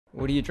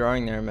What are you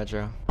drawing there,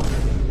 Metro?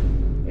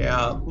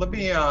 Yeah, let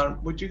me,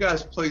 would you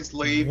guys please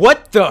leave?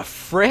 What the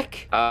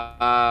frick?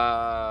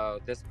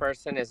 This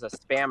person is a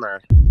spammer.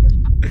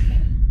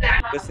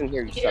 Listen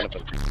here, you son of a...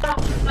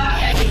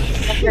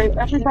 Okay,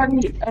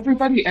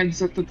 everybody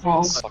exit the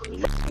call. Fucking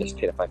love this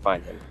kid if I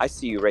find him. I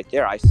see you right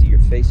there. I see your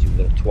face, you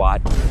little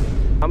twat.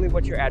 Tell me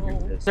what your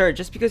address is. Sir,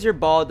 just because you're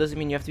bald doesn't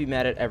mean you have to be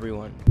mad at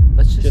everyone.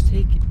 Let's just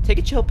take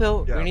a chill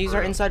pill. Yeah, We're gonna use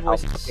our inside I'll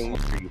voices. fucking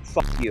murder you.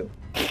 Fuck you.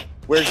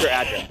 Where's your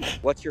address?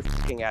 What's your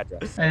fucking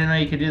address? I didn't know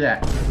you could do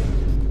that.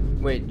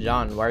 Wait,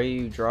 John, why are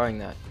you drawing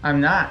that?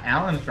 I'm not.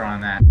 Alan's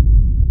drawing that.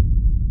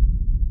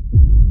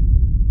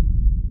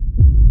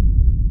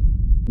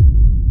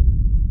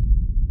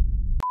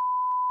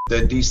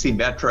 The DC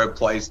Metro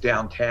plays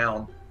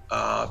downtown,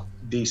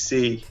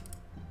 DC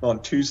on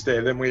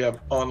Tuesday. Then we have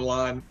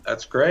online.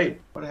 That's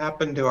great. What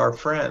happened to our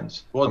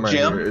friends? Well, I'm right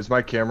Jim, here. Is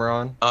my camera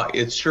on?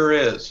 It sure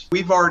is.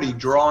 We've already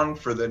drawn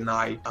for the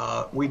night.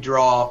 We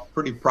draw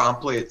pretty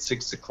promptly at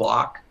 6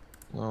 o'clock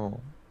Oh.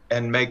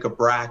 and make a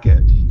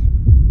bracket.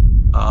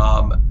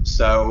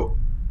 So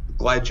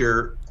glad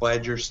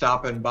you're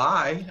stopping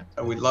by.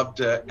 We'd love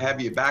to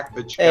have you back,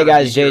 but you Hey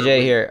gotta guys, be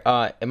JJ here.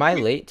 Am I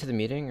late to the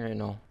meeting or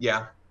no?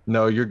 Yeah.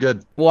 No, you're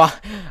good. Well,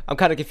 I'm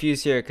kind of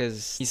confused here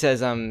because he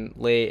says I'm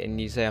late and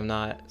you say I'm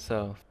not.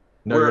 So.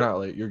 No, you're not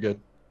late. You're good.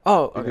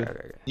 Oh, You're okay, good.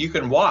 okay. You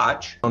can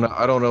watch.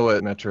 I don't know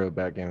what Metro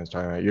Backgammon is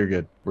talking about. You're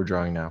good. We're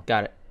drawing now.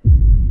 Got it.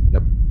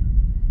 Yep.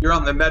 You're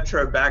on the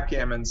Metro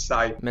Backgammon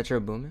site. Metro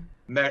Boomin.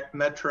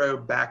 Metro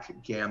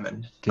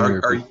Backgammon.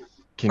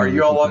 Can Are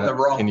you all on that? the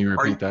wrong? Can you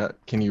repeat that?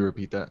 Can you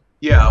repeat that?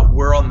 Yeah,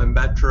 we're on the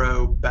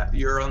Metro.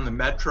 You're on the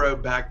Metro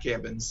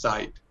Backgammon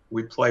site.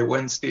 We play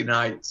Wednesday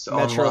nights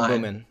Metro online.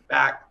 Boomin.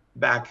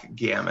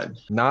 Backgammon.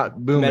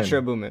 Not Boomin.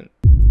 Metro Boomin.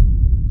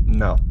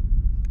 No.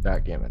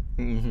 Backgammon.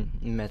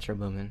 Metro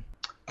Boomin.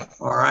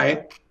 All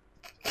right.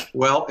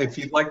 Well, if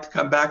you'd like to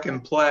come back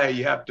and play,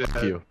 you have Thank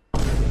to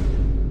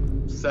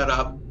you. set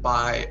up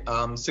by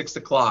 6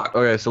 o'clock.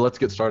 Okay, so let's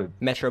get started.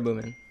 Metro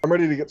Boomin. I'm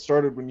ready to get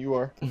started when you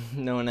are.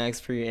 No one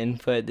asked for your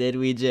input, did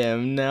we,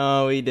 Jim?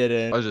 No, we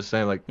didn't. I was just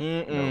saying, like,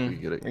 you know, we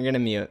get it. We're gonna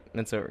mute.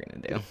 That's what we're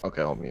gonna do.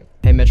 Okay, I'll mute.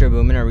 Hey, Metro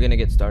Boomin, are we gonna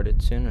get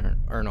started soon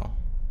or no?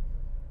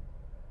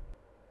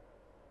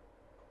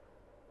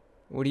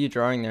 What are you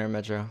drawing there,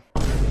 Metro?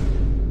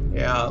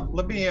 Yeah,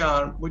 let me,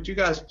 would you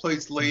guys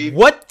please leave?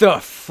 What the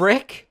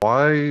frick?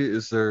 Why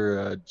is there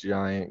a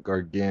giant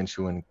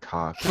gargantuan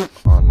cock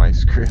on my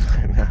screen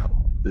right now?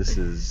 This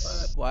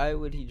is... Why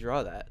would he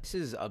draw that? This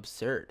is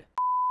absurd.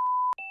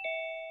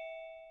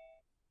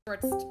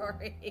 Short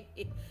story,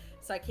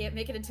 so I can't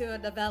make it into a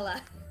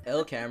novella.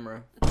 L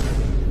camera.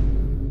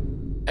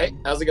 Hey,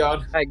 how's it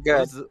going? Hi,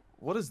 good.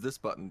 What does this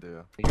button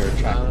do? You're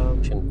a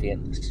child. Shouldn't be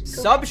in this.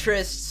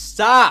 Subtrist,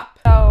 stop!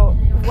 So,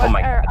 what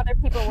my are God. other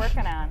people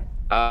working on?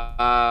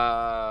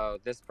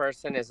 This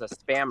person is a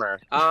spammer.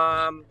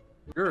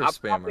 You're a I'll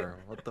spammer.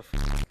 What the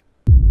f?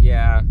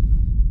 Yeah.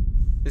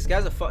 This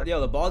guy's a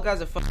yo, the bald guy's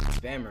a fucking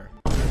spammer.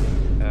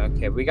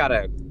 Okay, we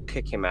gotta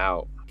kick him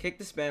out. Kick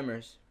the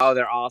spammers. Oh,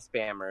 they're all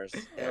spammers.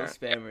 L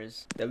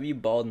spammers. W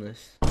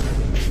baldness.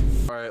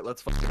 Alright,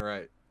 let's fucking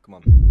write. Come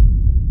on.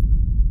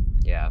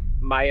 Yeah.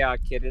 My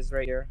kid is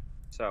right here,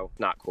 so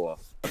not cool.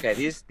 Okay,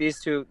 these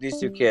two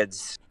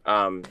kids.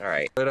 All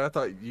right. But I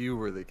thought you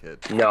were the kid.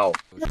 No.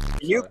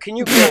 Can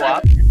you grow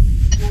up?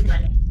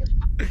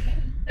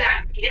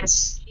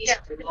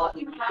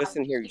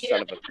 Listen here, you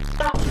son of a...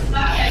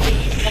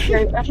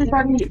 Okay,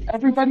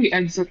 everybody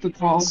exit the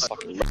call. I'll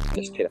fucking murder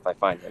this kid if I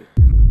find him.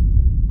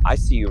 I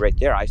see you right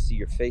there. I see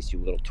your face, you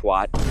little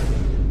twat.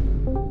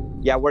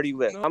 Yeah, where do you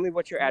live? Tell me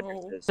what your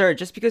address is. Sir,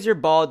 just because you're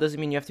bald doesn't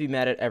mean you have to be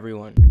mad at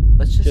everyone.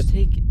 Let's just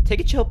take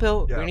a chill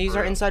pill. Yeah, We're gonna use for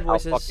our real. inside I'll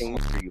voices. fucking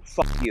murder you.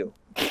 Fuck you.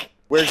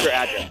 Where's your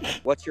address?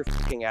 What's your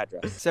fucking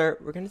address? Sir,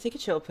 we're gonna take a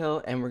chill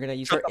pill and we're gonna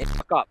use Shut our the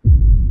fuck up.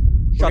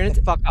 We're Shut gonna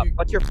the fuck up.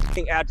 What's your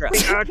fucking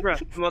address?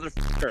 Address,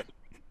 motherfucker.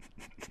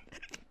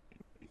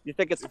 You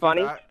think it's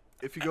funny?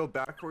 If you go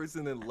backwards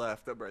and then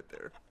left, I'm right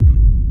there.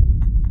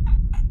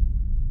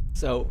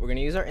 So we're gonna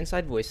use our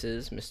inside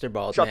voices, Mr. Shut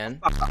Baldman.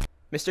 the fuck up.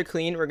 Mr.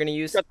 Clean, we're gonna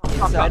use Shut the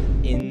fuck up.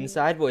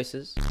 inside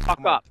voices. Fuck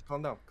up.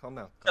 Calm down. Calm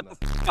down. Shut Calm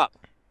the down. fuck up.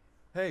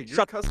 Hey, you're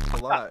Shut cussing a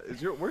lot.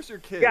 Where's your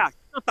kid? Yeah,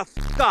 shut the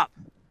fuck up.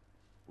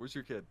 Where's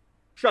your kid?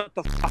 Shut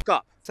the fuck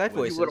up. Inside You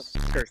little voices.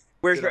 fuckers.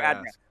 Where's Did your I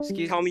address?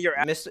 Excuse Tell me your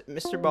address.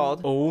 Mr.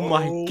 Bald. Oh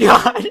my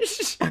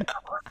gosh. Dude,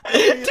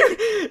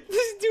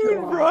 this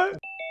dude, bro.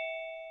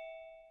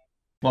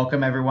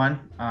 Welcome everyone.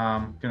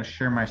 Gonna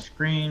share my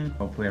screen.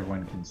 Hopefully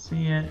everyone can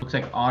see it. Looks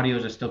like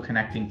audios are still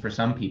connecting for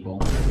some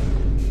people.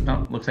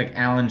 Oh, looks like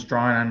Alan's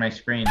drawing on my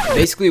screen.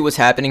 Basically what's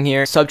happening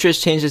here,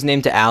 Subtrist changed his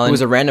name to Alan, who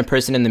was a random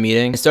person in the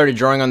meeting, and started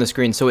drawing on the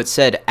screen, so it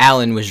said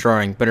Alan was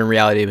drawing, but in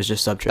reality it was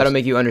just Subtrist. That'll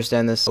make you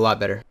understand this a lot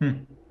better.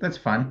 That's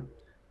fun.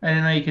 I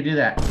didn't know you could do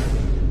that.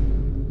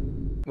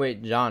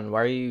 Wait, John,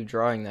 why are you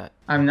drawing that?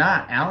 I'm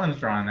not. Alan's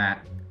drawing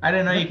that. I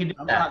didn't know you could do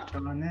that. I'm not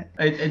drawing it.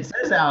 It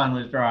says Alan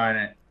was drawing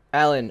it.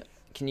 Alan,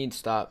 can you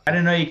stop? I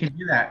didn't know you could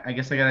do that. I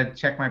guess I gotta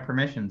check my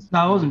permissions. No,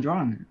 I wasn't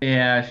drawing it.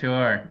 Yeah,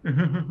 sure.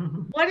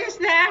 What is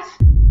that?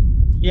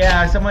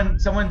 Yeah,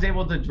 someone's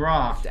able to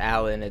draw. It's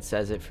Alan, it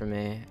says it for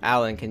me.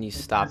 Alan, can you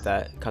stop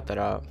that? Cut that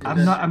out.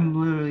 I'm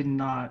literally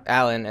not.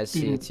 Alan, I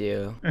see it's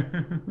you.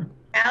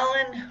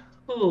 Alan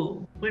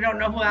who? We don't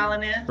know who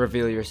Alan is?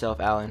 Reveal yourself,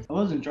 Alan. I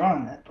wasn't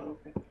drawing that, but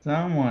okay.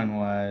 Someone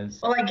was.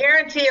 Well, I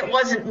guarantee it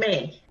wasn't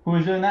me. Who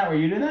was doing that? Were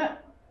you doing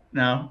that?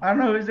 No, I don't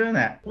know who's doing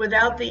that.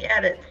 Without the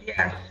edit,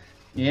 yes.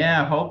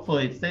 Yeah,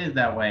 hopefully it stays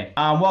that way.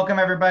 Welcome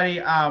everybody.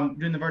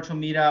 Doing the virtual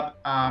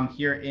meetup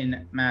here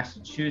in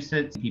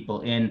Massachusetts. People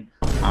in.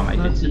 I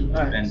did see.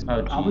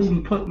 I'll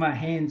even put my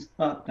hands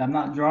up. I'm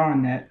not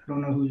drawing that. I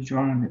don't know who's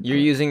drawing it. You're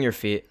using your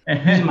feet.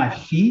 Using my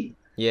feet?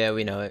 Yeah,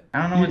 we know it.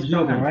 I don't know You're what's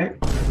joking, going on. right?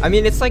 I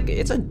mean, it's like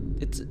it's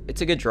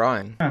a good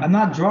drawing. I'm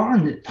not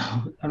drawing it.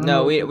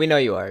 No, we know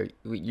you are.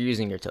 You're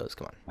using your toes.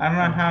 Come on. I don't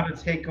know how to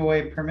take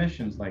away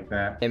permissions like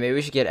that. Hey, maybe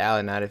we should get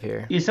Alan out of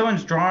here. Yeah,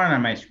 someone's drawing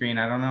on my screen.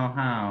 I don't know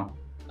how.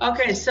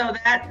 Okay, so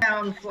that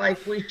sounds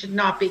like we should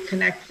not be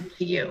connected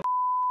to you.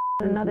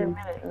 Another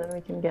minute and then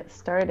we can get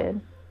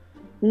started.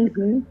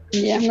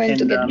 Yeah, I'm going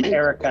to get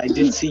Erica, I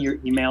did see your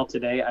email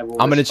today. I'm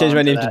going to change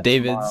my name to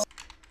David's.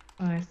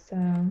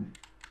 Awesome.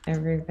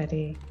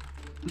 Everybody.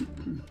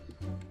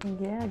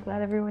 Yeah,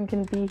 glad everyone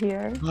can be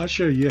here.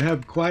 Asha, you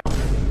have quite...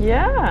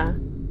 Yeah.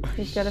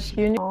 We've got a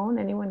few new phone.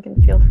 Anyone can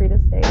feel free to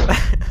say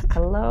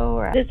hello.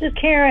 Or... This is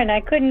Karen. I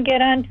couldn't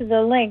get onto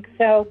the link,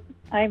 so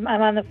I'm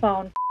on the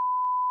phone.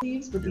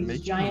 With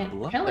these giant,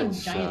 kind of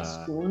like giant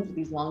spoons with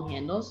these long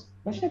handles.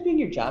 That should be in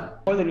your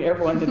job. More than you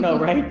ever wanted to know,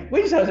 right?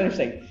 We just thought it was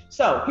interesting.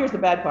 So here's the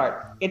bad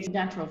part. It's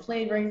natural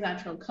flavorings,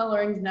 natural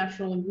colorings,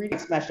 natural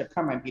ingredients. Smashed up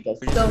carmine beetles.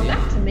 So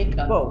back to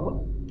makeup.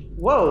 Whoa.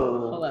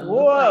 Whoa. Hold on.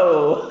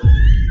 Whoa.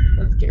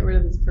 Let's get rid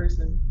of this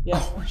person. Yeah.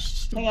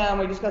 Hang on,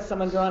 we just got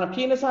someone drawing a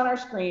penis on our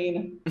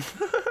screen.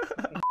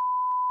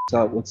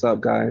 What's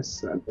up,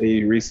 guys?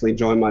 You recently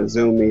joined my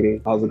Zoom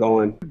meeting. How's it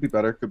going? Could be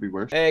better, could be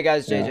worse. Hey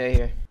guys, JJ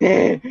here.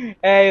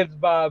 Hey, it's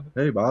Bob.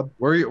 Hey Bob.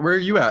 Where are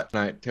you at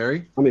tonight,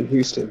 Terry? I'm in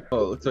Houston.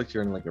 Oh, it looks like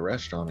you're in like a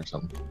restaurant or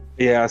something.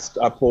 Yeah,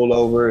 I pulled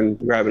over and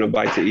grabbing a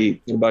bite to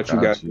eat. What about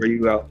you guys? Where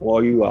you out?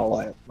 Well, you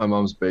all at? My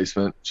mom's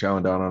basement,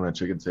 chowing down on a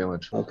chicken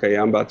sandwich. Okay,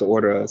 I'm about to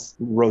order a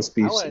roast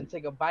beef. I want to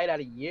take a bite out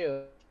of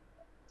you.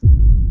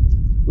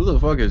 Who the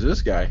fuck is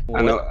this guy?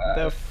 I know. What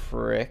the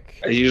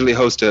frick? I usually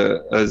host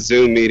a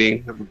Zoom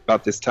meeting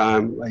about this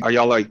time. Like, are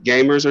y'all like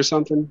gamers or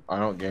something? I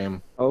don't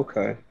game.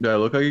 Okay. Do I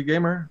look like a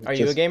gamer? Are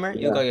you a gamer?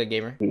 You look like a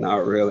gamer.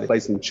 Not really.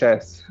 Play some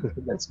chess.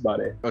 That's about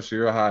it. Oh, so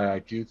you're a high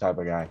IQ type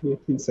of guy. You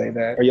can say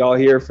that. Are y'all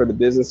here for the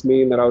business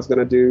meeting that I was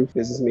gonna do?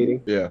 Business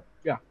meeting? Yeah.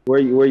 Yeah. Where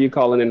you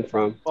calling in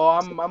from? Oh,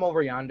 I'm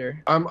over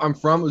yonder. I'm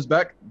from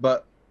Uzbek,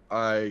 but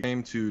I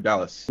came to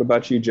Dallas. What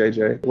about you,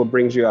 JJ? What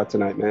brings you out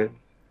tonight, man?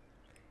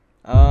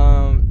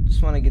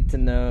 Just want to get to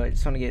know.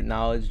 Just want to get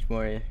knowledge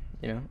more.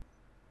 You know.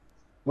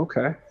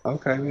 Okay,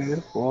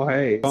 man. Well,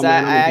 hey. So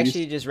I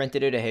actually just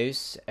rented out a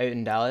house out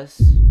in Dallas.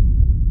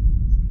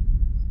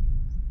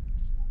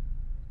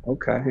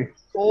 Okay.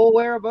 Oh,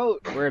 where about?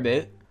 Where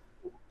about?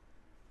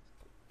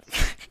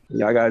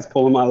 Y'all guys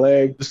pulling my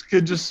leg. This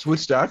kid just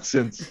switched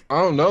accents.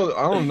 I don't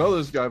know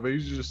this guy, but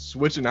he's just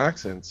switching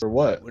accents. Or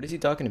what? What is he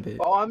talking about?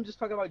 Oh, I'm just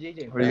talking about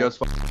JJ. Are you guys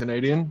fucking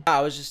Canadian? I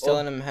was just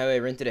telling him how I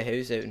rented a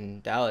house out in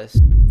Dallas.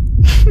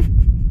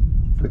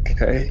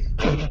 Okay.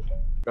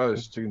 Oh,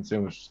 this chicken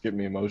sandwich is getting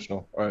me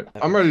emotional. All right,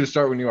 I'm ready to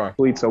start when you are.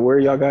 Sweet. So where are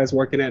y'all guys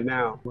working at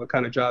now? What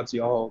kind of jobs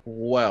y'all?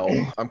 Well,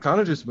 I'm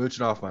kind of just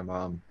mooching off my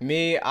mom.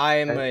 Me, I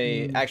am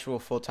a actual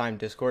full-time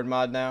Discord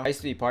mod now. I used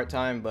to be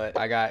part-time, but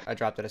I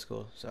dropped out of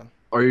school, so.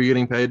 Are you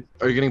getting paid?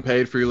 Are you getting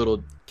paid for your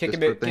little kick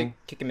him out?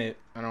 Kick him out.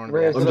 I don't want to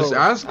be asked. I'm just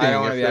asking. I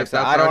don't want to be asked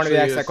that. I don't want to be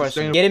asked that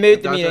question. Get him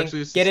out the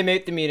meeting. Get him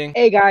out the meeting.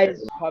 Hey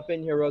guys, hop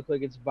in here real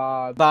quick. It's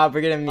Bob. Bob, we're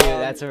gonna mute.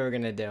 That's what we're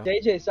gonna do.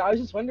 JJ, so I was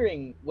just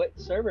wondering what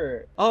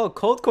server. Oh,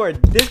 Coldcord.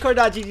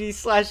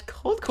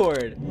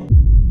 Discord.gg/Coldcord.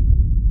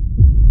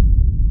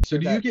 So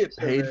do you get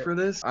paid for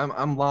this?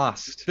 I'm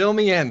lost. Fill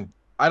me in.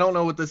 I don't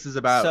know what this is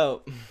about.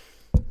 So.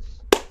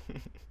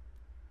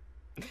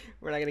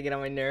 We're not gonna get on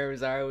my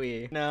nerves, are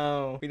we?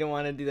 No, we don't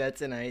want to do that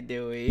tonight,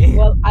 do we?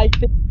 Well, I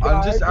think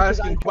I'm just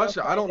asking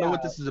questions. I don't know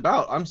what this is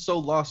about. I'm so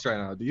lost right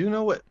now. Do you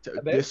know what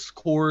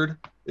Discord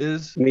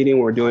is? The meeting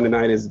we're doing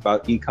tonight is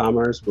about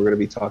e-commerce. We're going to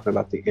be talking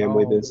about the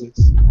Amway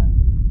business.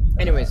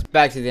 Anyways,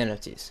 back to the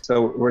NFTs.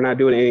 So we're not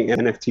doing any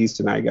NFTs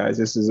tonight, guys.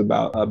 This is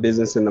about a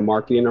business in the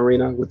marketing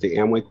arena with the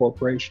Amway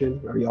Corporation.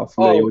 Are y'all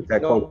familiar with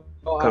that company?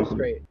 I'm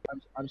straight.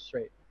 I'm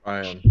straight.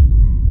 I am.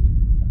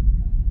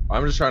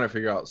 I'm just trying to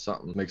figure out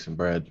something to make some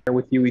bread.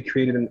 With you, we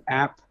created an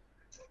app.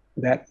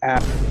 That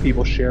app,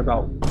 people share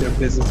about their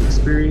business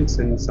experience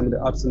and some of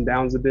the ups and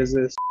downs of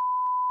business.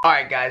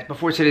 Alright guys,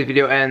 before today's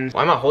video ends,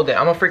 why am I holding it?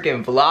 I'm a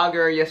freaking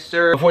vlogger, yes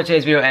sir. Before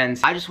today's video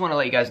ends, I just want to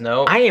let you guys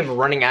know, I am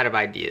running out of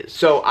ideas.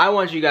 So I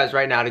want you guys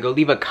right now to go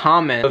leave a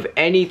comment of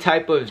any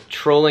type of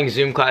trolling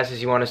Zoom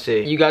classes you want to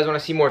see. You guys want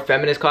to see more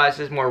feminist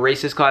classes, more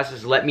racist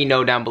classes, let me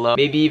know down below.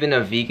 Maybe even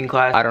a vegan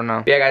class, I don't know.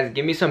 But yeah guys,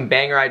 give me some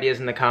banger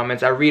ideas in the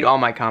comments. I read all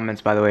my comments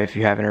by the way, if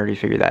you haven't already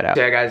figured that out.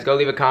 So yeah guys, go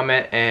leave a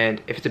comment,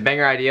 and if it's a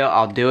banger idea,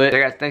 I'll do it. So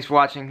yeah guys, thanks for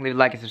watching. Leave a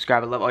like and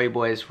subscribe. I love all you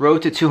boys.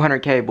 Road to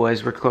 200K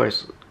boys, we're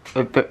close.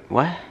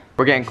 What?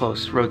 We're getting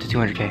close. Road to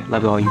 200K.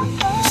 Love all you.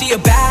 She a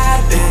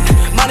bad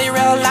bitch. Money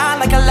real line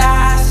like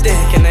elastic.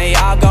 And they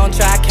all gon'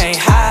 try, can't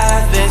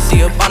have it.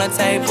 See up on the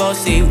table,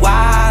 see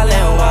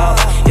wildin', well,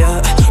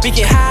 yeah. We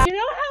can have. You know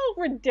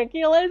how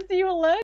ridiculous you look?